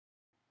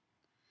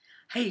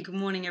Hey, good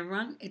morning,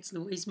 everyone. It's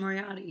Louise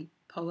Moriarty,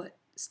 poet,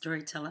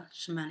 storyteller,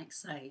 shamanic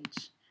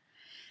sage.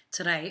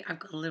 Today, I've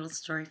got a little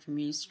story from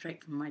you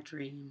straight from my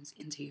dreams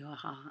into your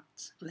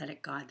heart. Let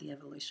it guide the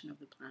evolution of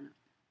the planet.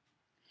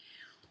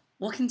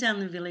 Walking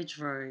down the village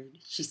road,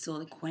 she saw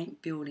the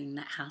quaint building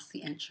that housed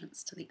the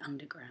entrance to the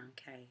underground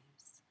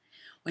caves.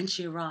 When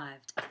she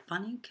arrived, a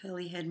funny,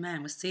 curly-haired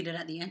man was seated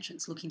at the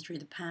entrance looking through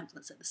the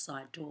pamphlets at the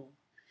side door.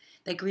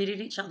 They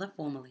greeted each other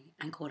formally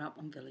and caught up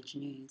on village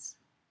news.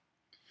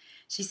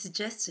 She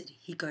suggested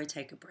he go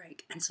take a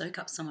break and soak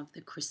up some of the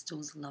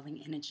crystal's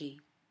loving energy.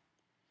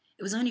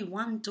 It was only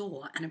one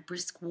door and a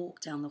brisk walk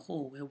down the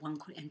hall where one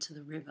could enter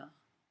the river.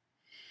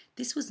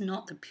 This was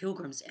not the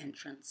pilgrim's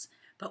entrance,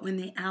 but when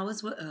the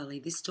hours were early,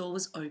 this door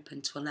was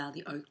open to allow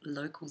the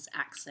locals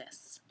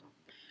access.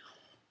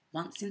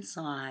 Once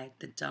inside,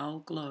 the dull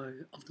glow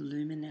of the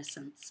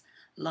luminescence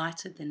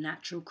lighted the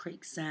natural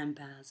creek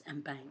sandbars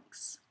and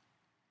banks.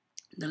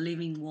 The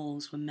living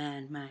walls were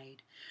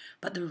man-made,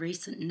 but the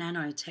recent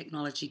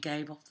nanotechnology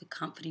gave off the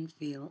comforting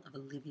feel of a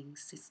living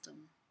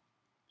system.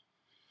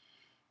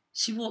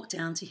 She walked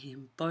down to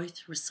him,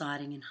 both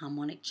reciting in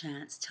harmonic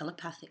chants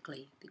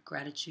telepathically the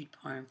gratitude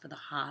poem for the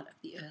heart of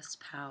the earth's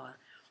power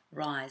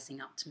rising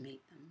up to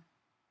meet them.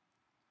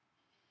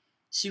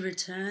 She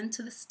returned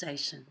to the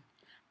station,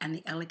 and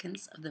the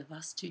elegance of the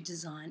Vastu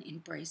design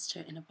embraced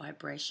her in a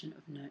vibration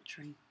of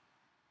nurturing.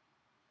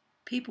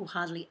 People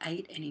hardly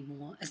ate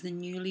anymore as the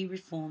newly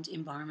reformed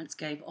environments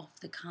gave off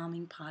the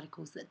calming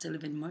particles that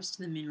delivered most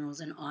of the minerals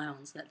and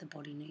ions that the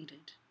body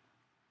needed.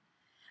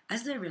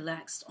 As she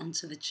relaxed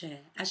onto the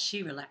chair,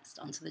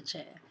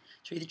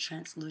 through the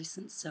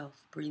translucent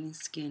self-breathing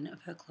skin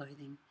of her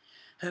clothing,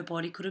 her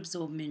body could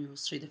absorb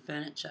minerals through the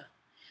furniture,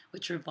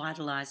 which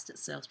revitalized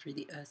itself through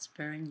the earth's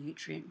very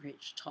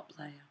nutrient-rich top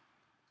layer.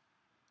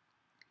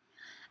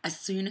 As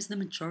soon as the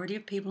majority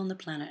of people on the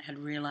planet had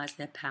realized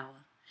their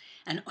power,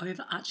 an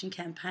overarching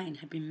campaign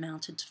had been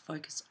mounted to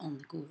focus on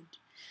the good,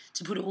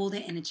 to put all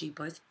their energy,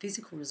 both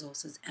physical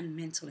resources and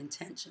mental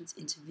intentions,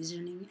 into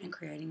visioning and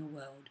creating a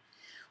world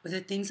where the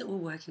things that were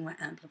working were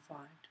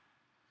amplified.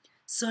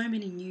 So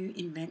many new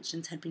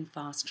inventions had been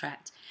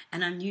fast-tracked,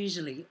 and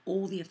unusually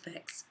all the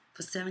effects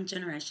for 7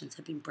 generations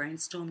had been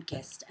brainstormed,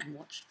 guessed and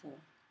watched for.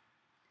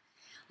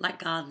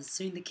 Like gardens,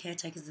 soon the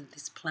caretakers of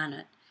this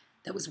planet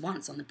that was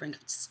once on the brink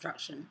of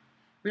destruction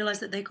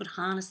realised that they could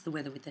harness the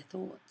weather with their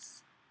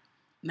thoughts.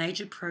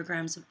 Major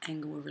programs of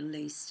anger were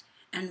released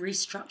and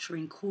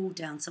restructuring cooled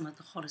down some of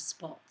the hottest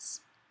spots.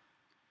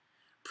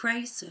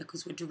 Praise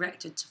circles were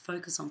directed to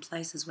focus on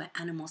places where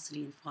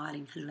animosity and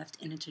fighting had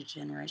left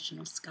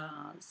intergenerational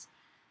scars.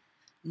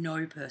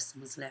 No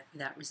person was left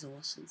without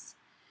resources,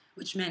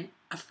 which meant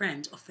a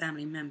friend or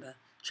family member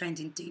trained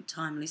in deep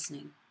time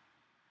listening.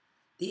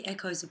 The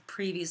echoes of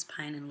previous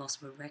pain and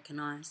loss were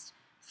recognised,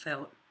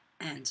 felt,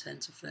 and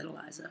turned to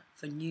fertiliser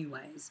for new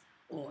ways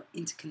or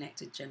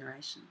interconnected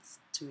generations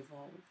to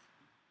evolve.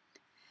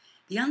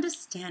 The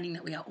understanding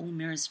that we are all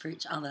mirrors for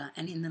each other,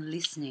 and in the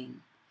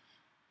listening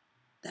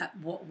that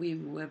what we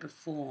were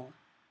before,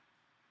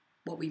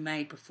 what we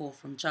made before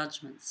from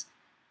judgments,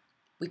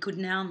 we could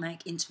now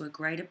make into a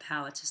greater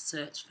power to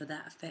search for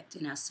that effect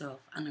in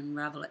ourselves and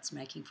unravel its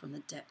making from the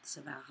depths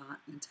of our heart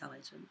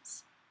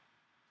intelligence.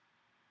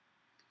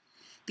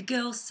 The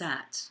girl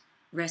sat,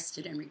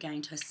 rested and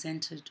regained her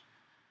centred,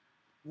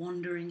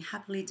 wandering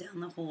happily down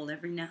the hall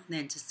every now and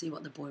then to see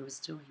what the boy was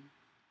doing.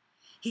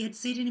 He had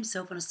seated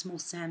himself on a small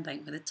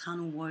sandbank with a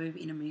tunnel wove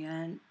in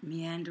a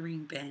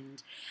meandering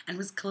bend and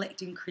was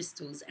collecting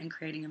crystals and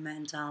creating a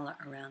mandala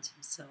around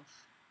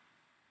himself.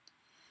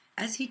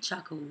 As he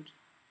chuckled,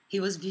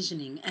 he was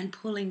visioning and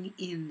pulling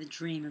in the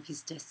dream of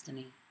his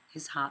destiny,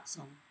 his heart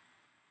song.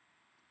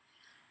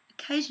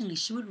 Occasionally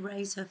she would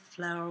raise her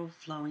floral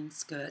flowing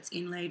skirts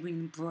inlaid with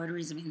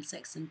embroideries of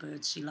insects and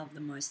birds she loved the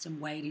most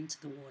and wade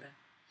into the water,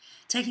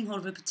 taking hold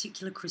of a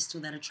particular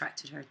crystal that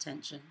attracted her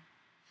attention.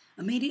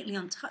 Immediately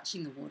on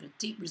touching the water,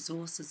 deep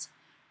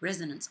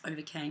resonance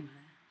overcame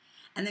her,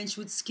 and then she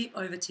would skip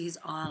over to his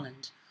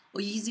island,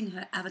 or using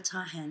her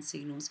avatar hand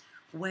signals,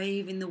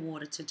 wave in the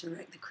water to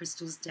direct the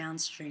crystals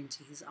downstream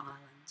to his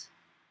island.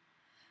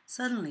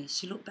 Suddenly,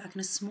 she looked back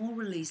in a small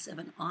release of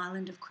an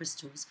island of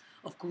crystals,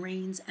 of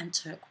greens and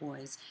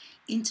turquoise,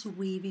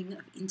 interweaving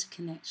of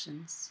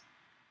interconnections.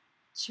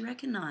 She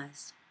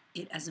recognised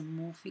it as a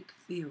morphic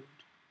field,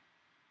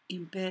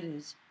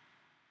 embedded.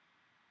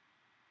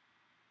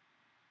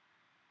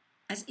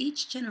 As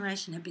each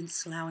generation had been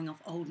sloughing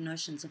off old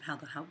notions of how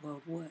the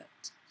world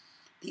worked,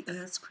 the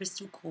Earth's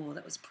crystal core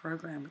that was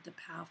programmed with the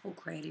powerful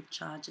creative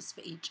charges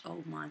for each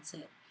old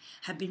mindset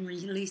had been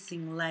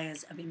releasing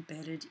layers of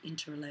embedded,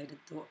 interrelated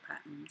thought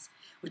patterns,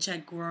 which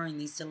had grown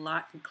these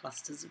delightful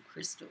clusters of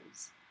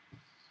crystals.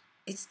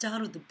 It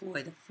startled the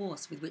boy, the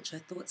force with which her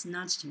thoughts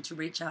nudged him to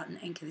reach out and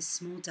anchor this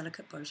small,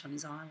 delicate boat on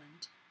his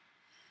island.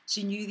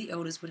 She knew the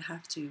elders would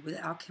have to, with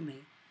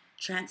alchemy,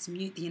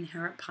 transmute the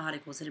inherent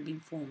particles that had been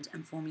formed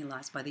and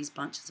formalised by these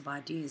bunches of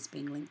ideas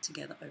being linked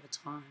together over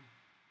time.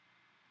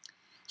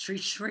 She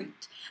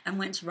shrieked and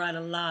went to ride a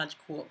large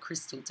quartz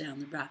crystal down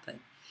the rapid.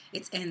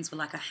 Its ends were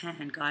like a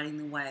hand guiding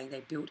the way.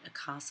 They built a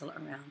castle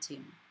around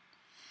him.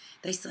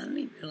 They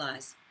suddenly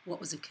realised what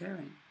was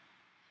occurring.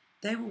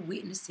 They were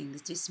witnessing the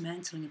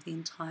dismantling of the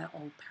entire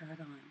old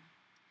paradigm.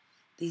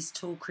 These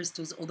tall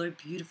crystals, although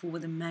beautiful, were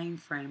the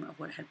mainframe of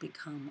what had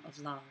become of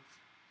love.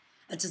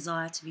 A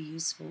desire to be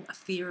useful, a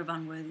fear of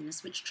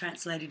unworthiness which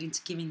translated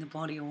into giving the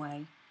body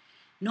away,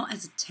 not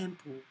as a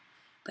temple,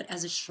 but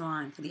as a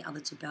shrine for the other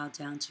to bow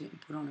down to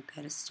and put on a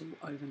pedestal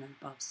over and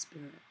above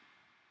spirit.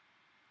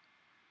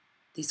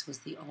 This was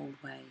the old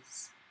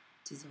ways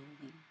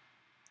dissolving.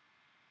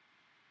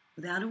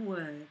 Without a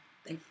word,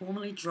 they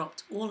formally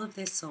dropped all of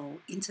their soul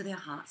into their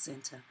heart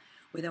centre,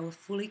 where they were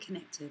fully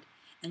connected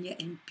and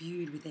yet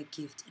imbued with their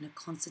gift in a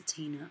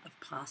concertina of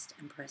past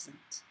and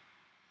present.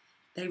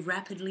 They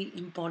rapidly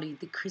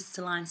embodied the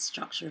crystalline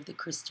structure of the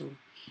crystal,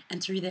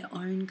 and through their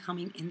own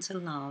coming into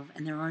love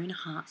and their own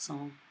heart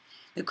song,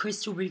 the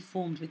crystal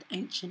reformed with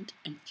ancient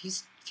and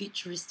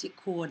futuristic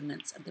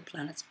coordinates of the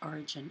planet's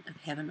origin, of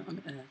heaven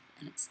on earth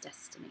and its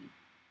destiny.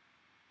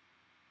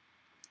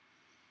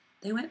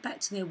 They went back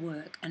to their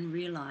work and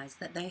realised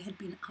that they had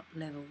been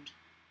up-levelled.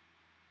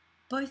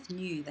 Both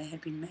knew they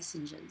had been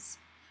messengers,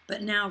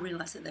 but now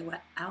realised that they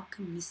were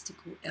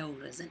alchemistical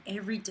elders, and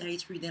every day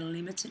through their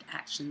limited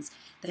actions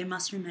they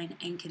must remain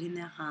anchored in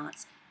their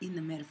hearts in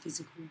the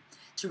metaphysical,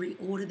 to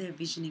reorder their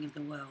visioning of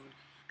the world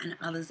and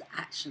others'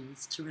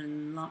 actions to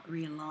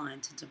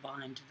realign to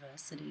divine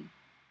diversity.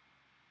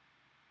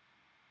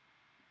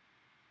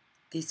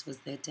 This was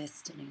their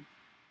destiny.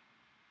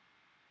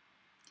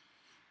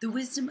 The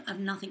wisdom of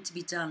nothing to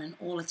be done and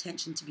all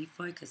attention to be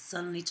focused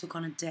suddenly took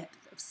on a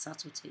depth of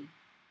subtlety.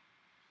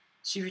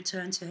 She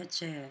returned to her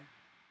chair,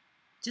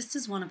 just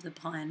as one of the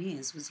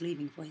pioneers was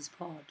leaving for his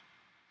pod.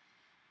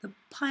 The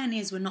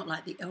pioneers were not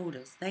like the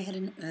elders. They had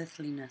an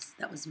earthliness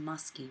that was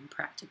musky and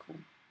practical.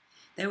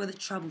 They were the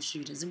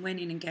troubleshooters and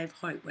went in and gave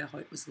hope where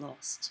hope was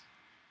lost.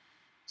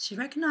 She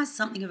recognised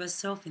something of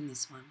herself in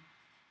this one,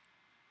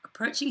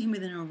 approaching him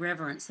with an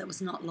irreverence that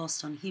was not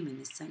lost on him in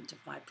this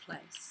sanctified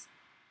place.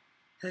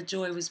 Her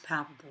joy was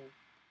palpable,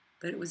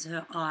 but it was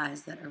her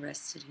eyes that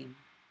arrested him.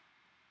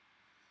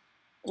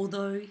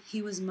 Although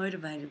he was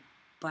motivated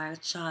by a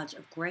charge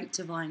of great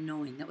divine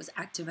knowing that was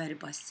activated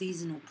by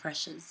seasonal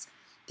pressures,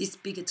 this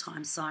bigger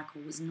time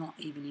cycle was not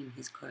even in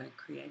his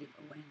creative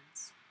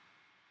awareness.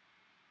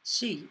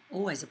 She,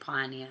 always a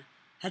pioneer,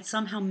 had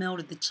somehow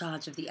melded the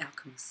charge of the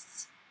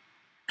alchemists,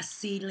 a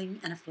seedling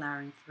and a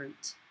flowering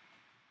fruit.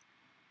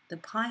 The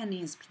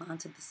pioneers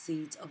planted the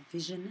seeds of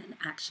vision and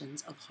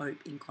actions of hope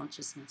in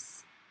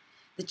consciousness,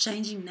 the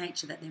changing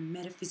nature that their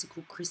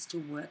metaphysical crystal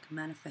work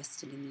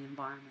manifested in the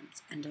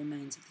environments and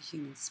domains of the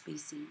human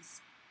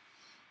species,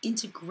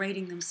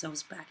 integrating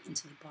themselves back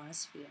into the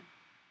biosphere.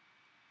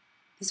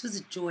 This was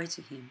a joy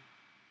to him,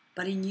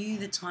 but he knew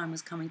the time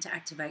was coming to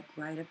activate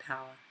greater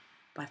power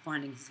by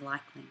finding his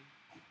likeling.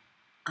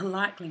 A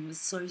likeling was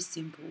so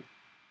simple.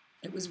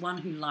 It was one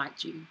who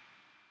liked you,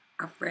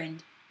 a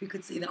friend who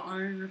could see their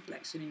own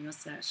reflection in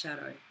your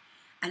shadow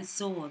and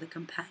saw the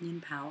companion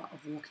power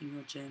of walking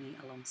your journey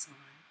alongside.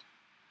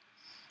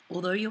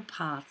 Although your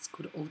paths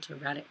could alter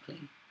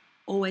radically,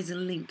 always a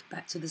link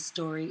back to the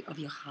story of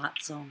your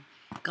heart song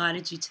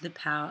guided you to the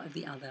power of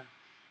the other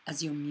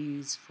as your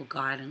muse for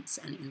guidance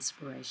and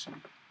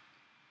inspiration.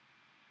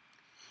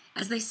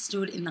 As they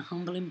stood in the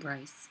humble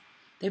embrace,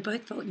 they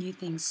both felt new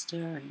things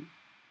stirring,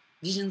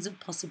 visions of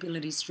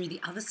possibilities through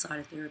the other side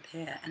of their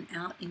repair and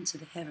out into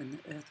the heaven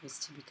that earth was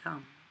to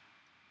become.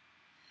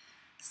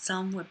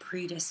 Some were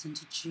predestined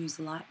to choose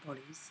light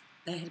bodies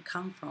they had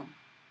come from,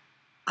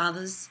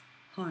 others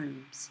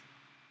homes.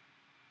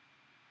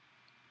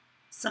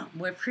 Some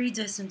were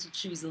predestined to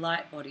choose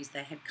light bodies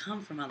they had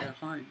come from other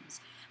homes,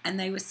 and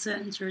they were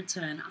certain to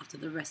return after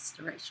the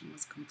restoration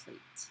was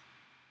complete.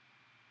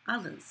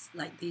 Others,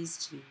 like these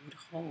two, would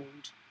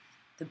hold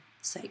the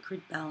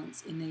sacred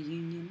balance in their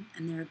union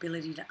and their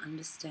ability to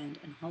understand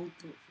and hold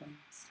thought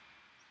forms.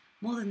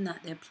 More than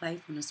that, their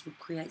playfulness would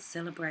create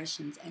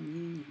celebrations and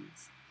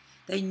unions.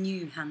 They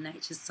knew how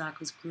nature's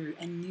cycles grew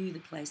and knew the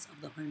place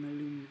of the Homo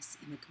luminous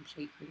in the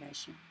complete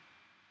creation.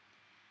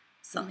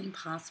 Something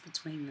passed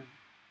between them,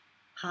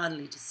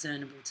 hardly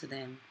discernible to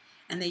them,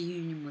 and their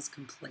union was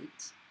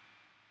complete.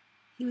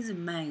 He was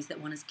amazed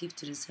that one as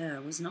gifted as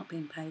her was not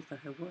being paid for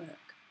her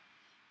work.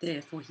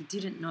 Therefore, he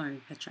didn't know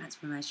her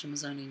transformation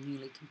was only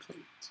newly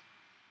complete.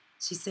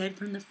 She said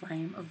from the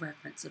frame of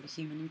reference of a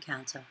human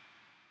encounter,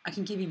 "I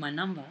can give you my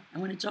number,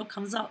 and when a job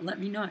comes up, let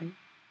me know."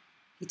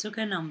 He took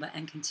her number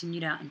and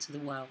continued out into the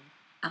world,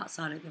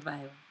 outside of the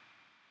veil,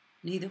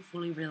 neither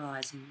fully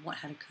realising what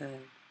had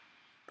occurred,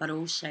 but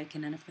all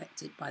shaken and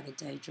affected by the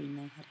daydream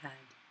they had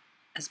had,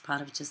 as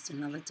part of just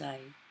another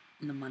day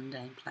in the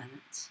mundane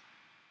planet.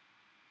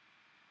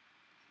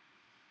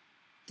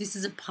 This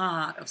is a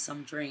part of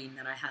some dream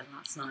that I had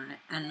last night,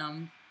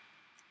 and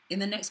in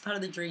the next part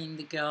of the dream,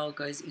 the girl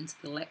goes into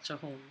the lecture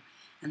hall,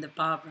 and the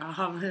Barbara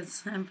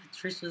Hubbards and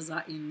Patricias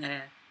are in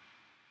there,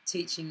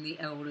 teaching the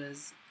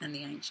elders and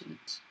the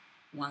ancient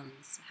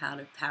ones how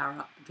to power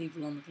up the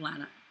people on the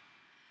planet.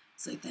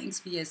 So thanks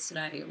for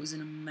yesterday. It was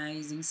an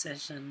amazing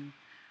session.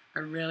 I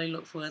really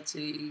look forward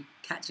to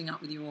catching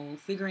up with you all,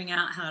 figuring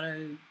out how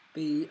to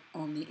be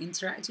on the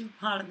interactive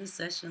part of the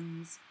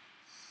sessions.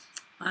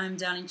 I'm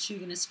down in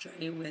Tugun,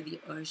 Australia, where the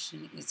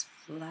ocean is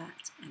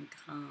flat and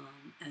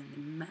calm, and the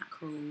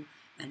mackerel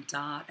and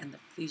dart and the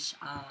fish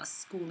are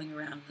schooling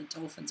around, the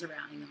dolphins are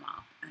rounding them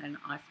up, and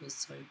I feel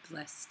so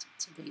blessed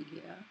to be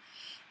here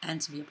and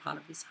to be a part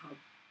of this hub.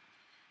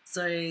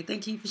 So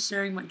thank you for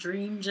sharing my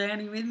dream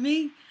journey with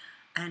me,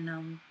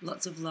 and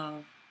lots of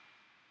love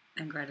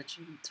and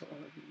gratitude to all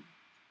of you.